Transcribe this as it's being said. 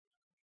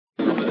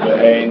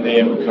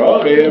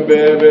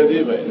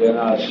They're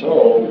not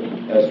sold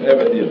as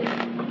Eved Ivri.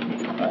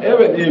 Now,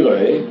 Eved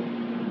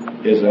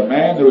Ivri is a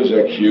man who is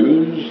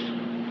accused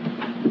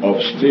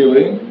of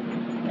stealing,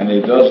 and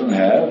he doesn't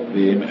have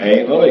the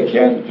Einol, he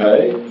can't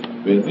pay.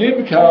 He's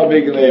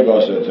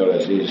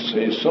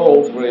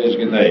sold for his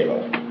Geneva.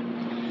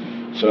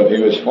 So if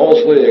he was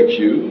falsely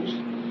accused,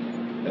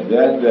 and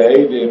then the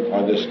Eidim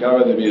are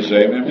discovered to be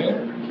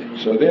Zemimim,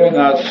 so they are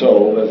not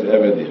sold as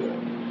Eved Ivri.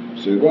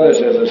 So the Gemara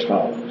says as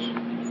follows.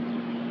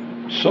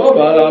 So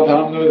Rav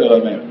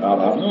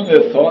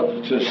Hamnuna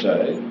thought to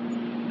say,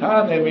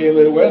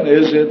 when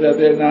is it that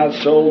they're not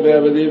sold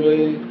Eved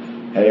Ivri?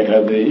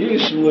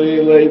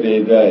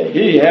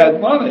 He had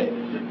money.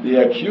 The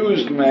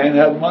accused man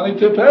had money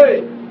to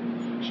pay.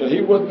 So he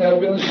wouldn't have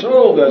been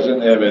sold as an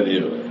Eved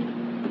Ivri.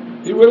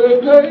 He would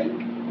have paid.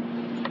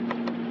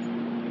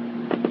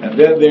 And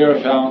then they are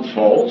found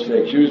false. They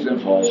accused him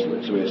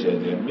falsely. So he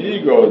said,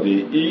 Amigo,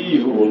 the E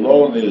who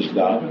alone is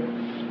done,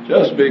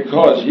 just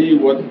because he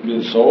wouldn't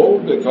be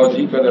sold, because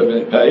he could have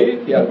been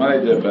paid, he had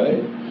money to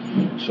pay.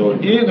 So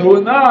in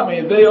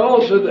Hunami, they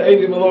also, the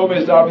Eidim alone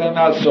is done, and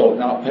not sold.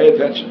 Now pay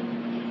attention.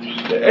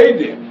 The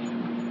Eidim,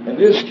 in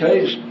this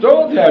case,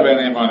 don't have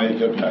any money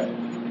to pay.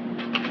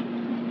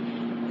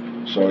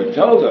 So it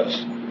tells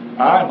us,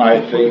 I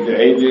might think the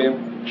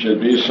Eidim should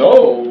be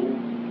sold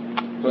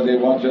because they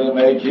wanted to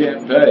make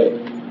him pay.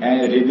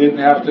 And if he didn't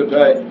have to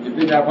pay, if he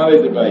didn't have money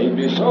to pay, he'd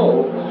be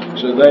sold.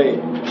 So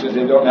since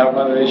they don't have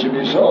money, they should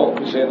be sold.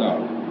 We say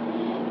no.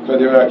 Because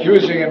they were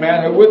accusing a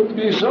man who wouldn't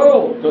be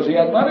sold because he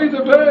had money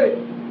to pay.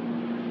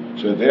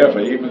 So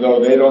therefore, even though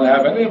they don't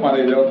have any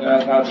money, they're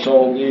not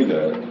sold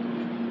either.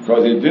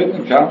 Because he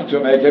didn't come to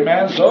make a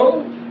man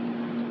sold.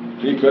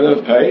 He could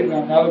have paid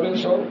and not have been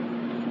sold.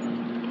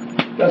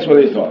 That's what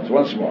he thought.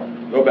 Once more.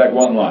 Go back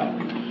one line.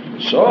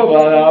 So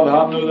Rav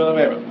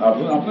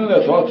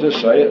Hamnuna thought to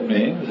say it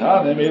means,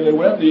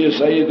 when do you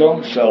say you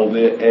don't sell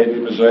the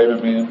Eidim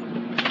Zemimim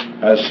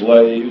as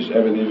slaves,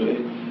 Eved Ivri?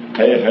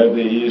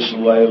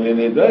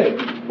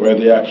 Where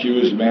the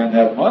accused man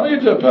had money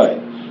to pay.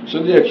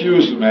 So the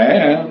accused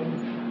man,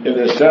 if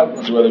the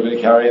sentence would have been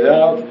carried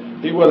out,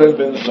 he would have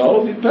been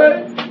sold, he'd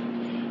pay.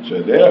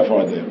 So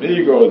therefore, the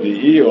Amigo, the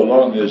E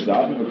alone is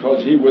down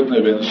because he wouldn't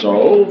have been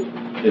sold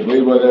if we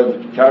would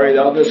have carried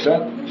out the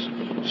sentence.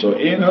 So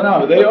in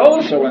Hunam, they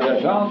also, when they're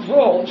found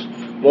false,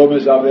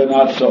 they're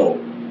not sold.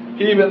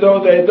 Even though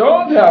they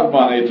don't have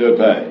money to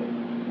pay.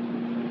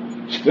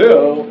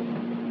 Still,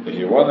 if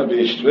you want to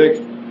be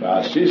strict,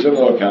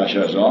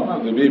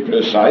 to be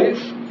precise,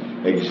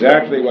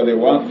 exactly what they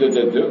wanted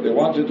to do, they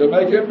wanted to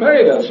make him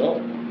pay, that's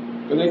all.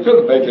 But they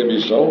couldn't make him be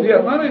sold, he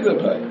had money to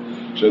pay.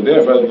 So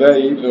therefore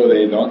they, even though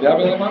they don't have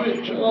any money,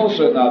 should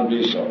also not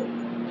be sold.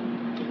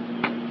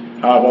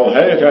 But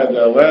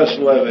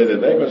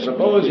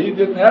suppose he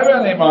didn't have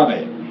any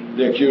money,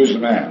 the accused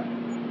man.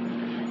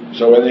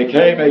 So when they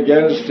came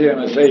against him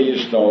and say he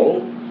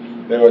stole,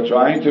 they were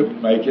trying to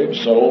make him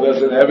sold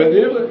as an Eved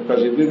Ivri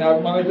because he didn't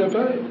have money to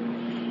pay.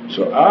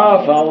 So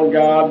even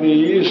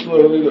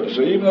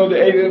though the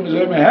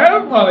Eidim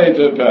have money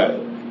to pay,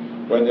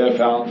 when they're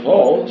found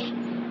false,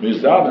 they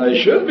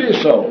should be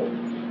sold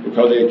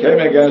because they came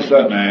against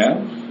a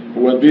man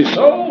who would be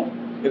sold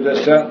if the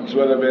sentence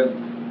would have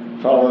been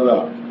followed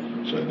up.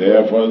 So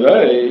therefore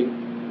they,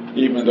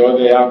 even though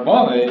they have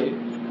money,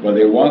 but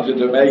they wanted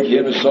to make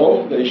him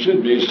sold, they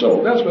should be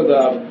sold. That's what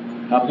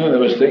Hamnuna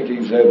was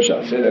thinking. Say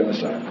that in a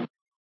second.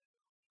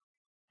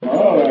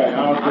 Oh,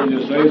 how could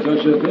you say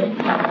such a thing?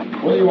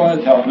 What do you want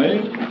to tell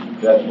me?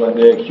 That when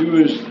the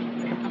accused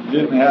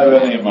didn't have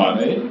any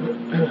money,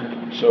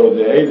 so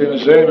the Eidim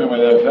Zemimim, when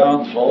they're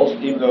found false,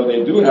 even though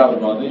they do have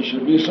money,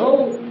 should be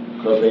sold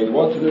because they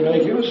wanted to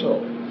make him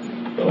sold.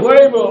 The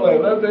label,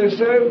 let them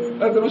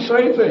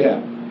say to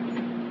him.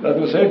 Let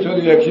them say to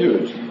the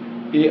accused,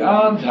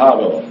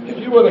 if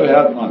you would have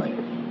had money,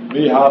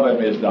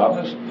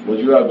 would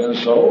you have been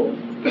sold?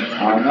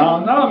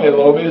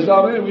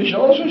 We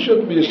also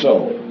shouldn't be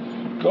sold.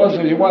 Because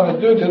if you want to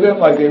do to them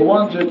like they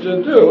wanted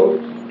to do,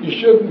 you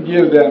shouldn't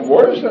give them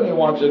worse than they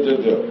wanted to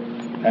do.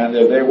 And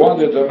if they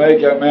wanted to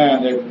make a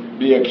man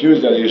be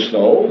accused that he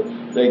stole,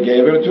 they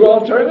gave him two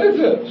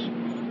alternatives.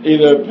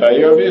 Either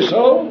pay or be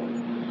sold.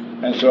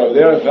 And so if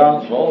they're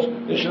found false,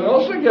 they should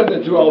also get the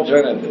two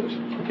alternatives.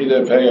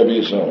 Either pay or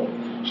be sold.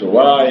 So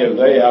why, if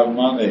they have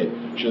money,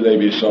 should they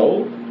be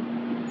sold?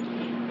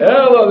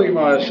 The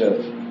Gemara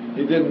says,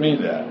 he didn't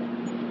mean that.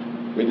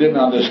 We didn't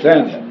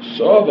understand him.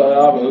 So he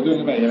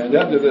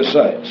intended to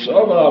say,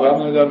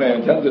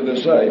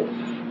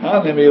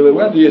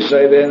 when do you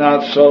say they're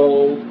not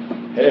sold?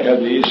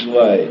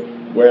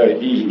 Where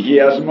he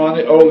has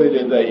money, only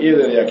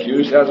either the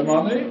accused has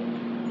money,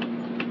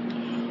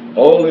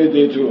 only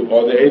the two,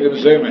 or the Eidim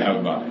Zemimim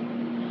have money.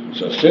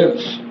 So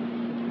since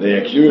they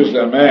accused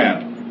a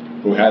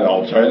man who had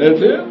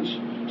alternatives,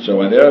 so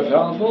when they're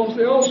found false,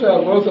 they also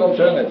have both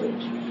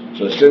alternatives.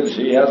 So since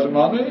he has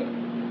money,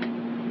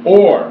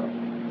 or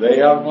they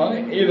have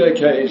money, either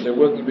case there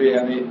wouldn't be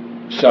any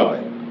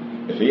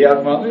selling. If he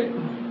had money,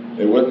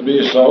 it wouldn't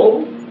be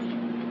sold,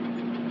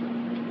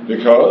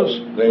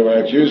 because they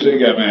were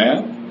accusing a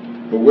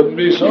man who wouldn't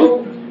be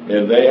sold.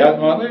 If they had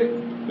money,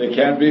 they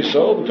can't be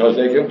sold because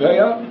they can pay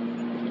up.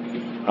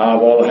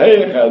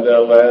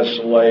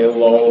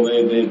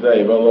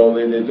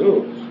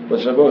 But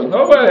suppose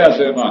nobody has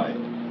their money,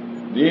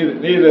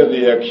 neither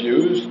the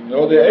accused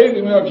nor the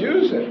Eidim who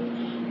accused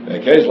him. In a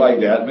case like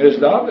that,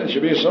 Mizdab, it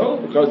should be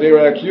sold because they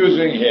were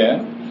accusing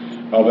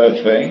him of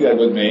a thing that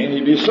would mean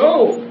he'd be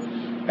sold.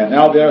 And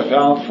now they're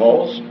found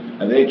false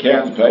and they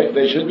can't pay,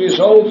 they should be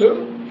sold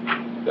too.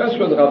 That's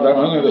what Rabbi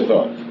Hanuna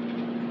thought.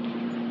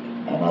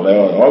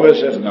 Rabbi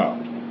says no.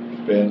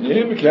 When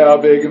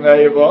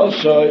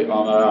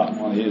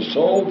he's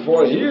sold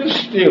for his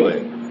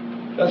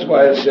stealing, that's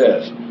why it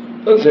says,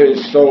 it doesn't say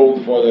he's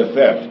sold for the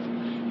theft.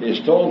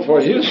 He's sold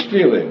for his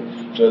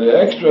stealing. So the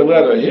extra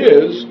letter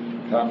his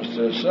comes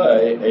to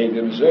say,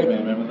 Eidim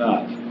Zemim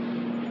not.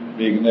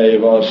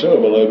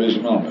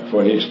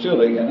 For his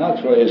stealing and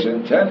not for his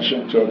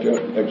intention to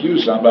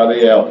accuse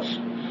somebody else.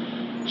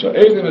 So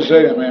Eidim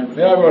Zemim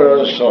never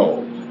are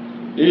sold.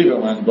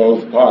 Even when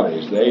both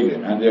parties, the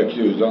Eidim and the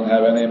accused, don't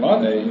have any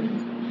money,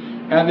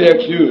 and the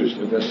accused,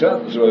 if the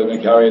sentence would have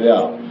been carried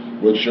out,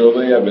 would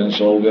surely have been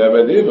sold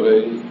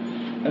Evadivri,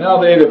 and now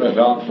the Eidim are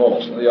found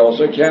false, and they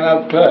also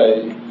cannot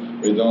pay.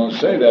 We don't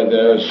say that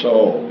they're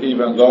sold,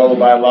 even though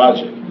by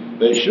logic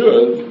they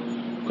should,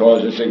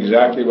 because it's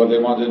exactly what they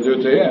want to do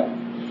to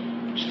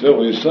him. Still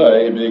we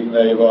say, it's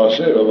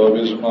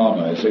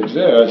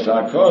Exeris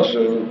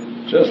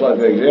HaKosu, just like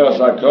the Exeris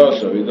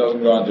HaKosu, he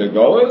doesn't go into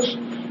Golas,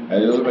 and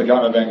he doesn't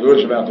become a Ben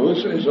Gush,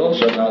 he's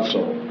also not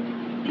sold.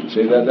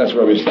 See, that's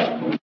where we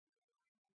stop.